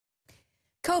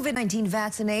COVID-19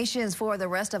 vaccinations for the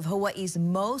rest of Hawaii's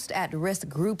most at-risk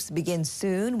groups begin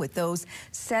soon, with those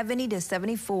 70 to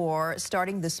 74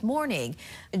 starting this morning.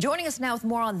 Joining us now with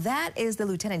more on that is the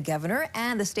Lieutenant Governor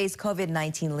and the state's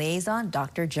COVID-19 liaison,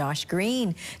 Dr. Josh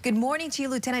Green. Good morning to you,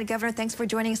 Lieutenant Governor. Thanks for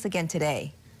joining us again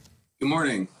today. Good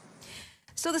morning.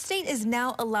 So the state is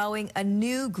now allowing a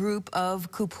new group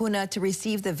of Kupuna to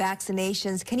receive the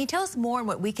vaccinations. Can you tell us more on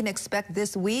what we can expect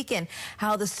this week and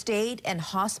how the state and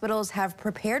hospitals have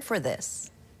prepared for this?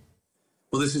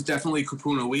 Well, this is definitely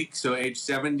Kupuna week, so age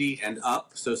 70 and up.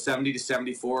 So 70 to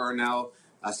 74 are now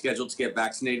scheduled to get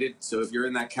vaccinated. So if you're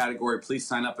in that category, please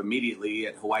sign up immediately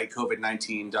at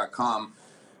hawaiicovid19.com.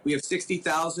 We have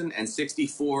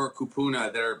 60,064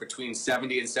 Kupuna that are between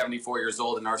 70 and 74 years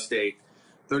old in our state.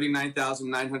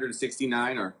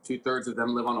 39,969, or two-thirds of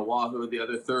them live on Oahu. The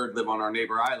other third live on our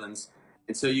neighbor islands.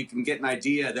 And so you can get an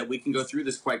idea that we can go through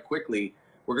this quite quickly.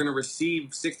 We're going to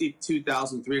receive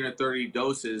 62,330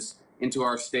 doses into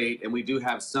our state, and we do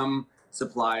have some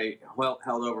supply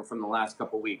held over from the last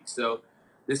couple weeks. So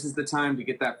this is the time to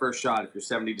get that first shot if you're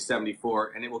 70 to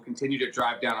 74, and it will continue to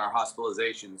drive down our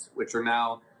hospitalizations, which are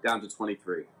now down to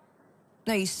 23.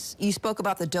 Now, you spoke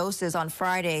about the doses on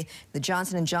Friday. The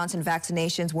Johnson & Johnson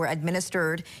vaccinations were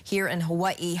administered here in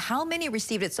Hawaii. How many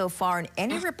received it so far, and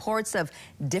any reports of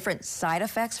different side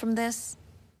effects from this?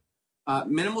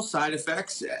 Minimal side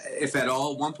effects, if at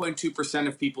all. 1.2%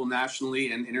 of people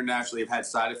nationally and internationally have had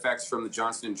side effects from the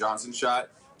Johnson & Johnson shot,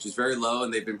 which is very low,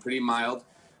 and they've been pretty mild.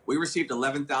 We received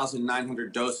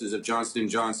 11,900 doses of Johnson &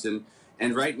 Johnson,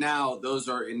 and right now those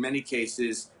are, in many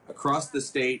cases, across the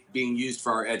state being used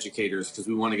for our educators because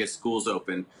we want to get schools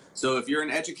open. So if you're an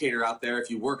educator out there, if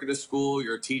you work at a school,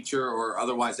 you're a teacher, or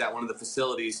otherwise at one of the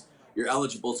facilities, you're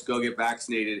eligible to go get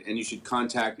vaccinated, and you should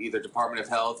contact either Department of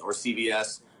Health or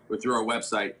CVS or through our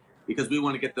website because we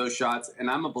want to get those shots. And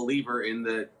I'm a believer in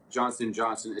the Johnson &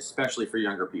 Johnson, especially for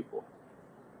younger people.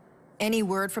 Any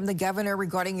word from the governor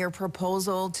regarding your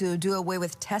proposal to do away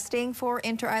with testing for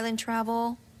inter-island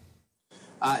travel?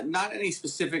 Not any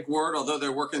specific word, although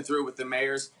they're working through it with the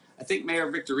mayors. I think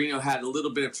Mayor Victorino had a little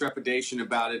bit of trepidation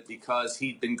about it because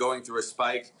he'd been going through a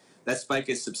spike. That spike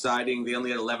is subsiding. They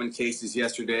only had 11 cases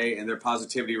yesterday, and their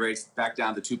positivity rate's back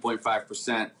down to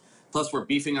 2.5%. Plus, we're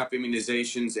beefing up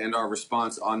immunizations and our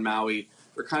response on Maui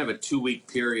for kind of a 2-week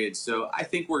period. So I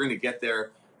think we're going to get there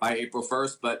by April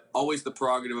 1st, but always the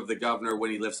prerogative of the governor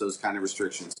when he lifts those kind of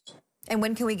restrictions. And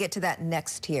when can we get to that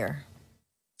next tier?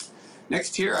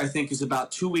 Next year, I think, is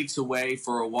about 2 weeks away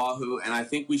for Oahu, and I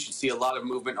think we should see a lot of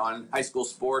movement on high school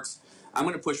sports. I'm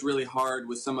going to push really hard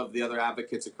with some of the other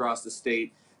advocates across the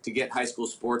state to get high school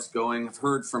sports going. I've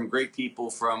heard from great people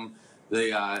from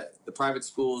the private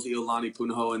schools, Iolani,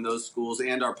 Punahou, and those schools,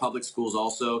 and our public schools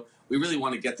also. We really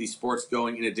want to get these sports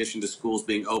going in addition to schools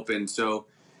being open. So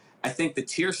I think the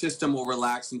tier system will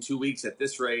relax in 2 weeks. At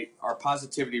this rate, our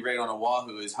positivity rate on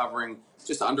Oahu is hovering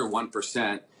just under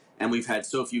 1%. And we've had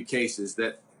so few cases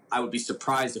that I would be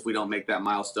surprised if we don't make that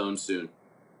milestone soon.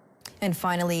 And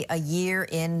finally, a year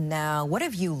in now, what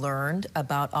have you learned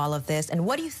about all of this? And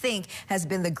what do you think has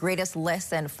been the greatest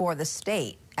lesson for the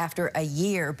state after a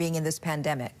year being in this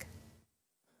pandemic?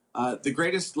 The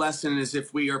greatest lesson is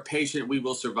if we are patient, we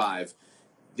will survive.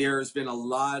 There's been a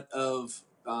lot of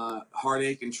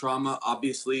heartache and trauma,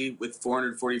 obviously, with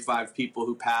 445 people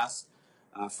who passed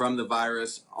from the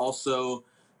virus. Also,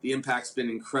 the impact's been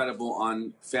incredible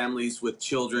on families with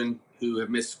children who have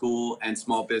missed school and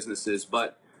small businesses.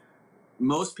 But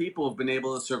most people have been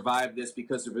able to survive this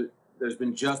because there's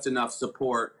been just enough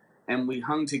support. And we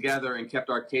hung together and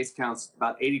kept our case counts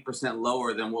about 80%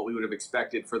 lower than what we would have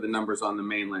expected for the numbers on the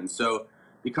mainland. So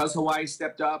because Hawaii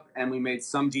stepped up and we made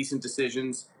some decent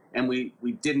decisions and we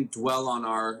didn't dwell on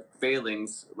our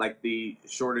failings, like the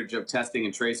shortage of testing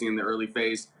and tracing in the early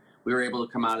phase, we were able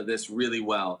to come out of this really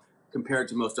well compared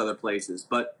to most other places.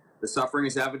 But the suffering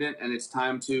is evident, and it's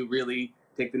time to really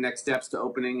take the next steps to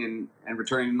opening and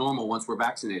returning to normal once we're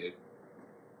vaccinated.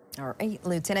 All right,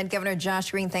 Lieutenant Governor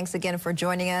Josh Green, thanks again for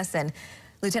joining us. And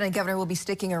Lieutenant Governor will be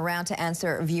sticking around to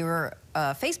answer viewer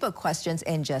Facebook questions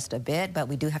in just a bit, but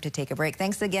we do have to take a break.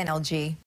 Thanks again, LG.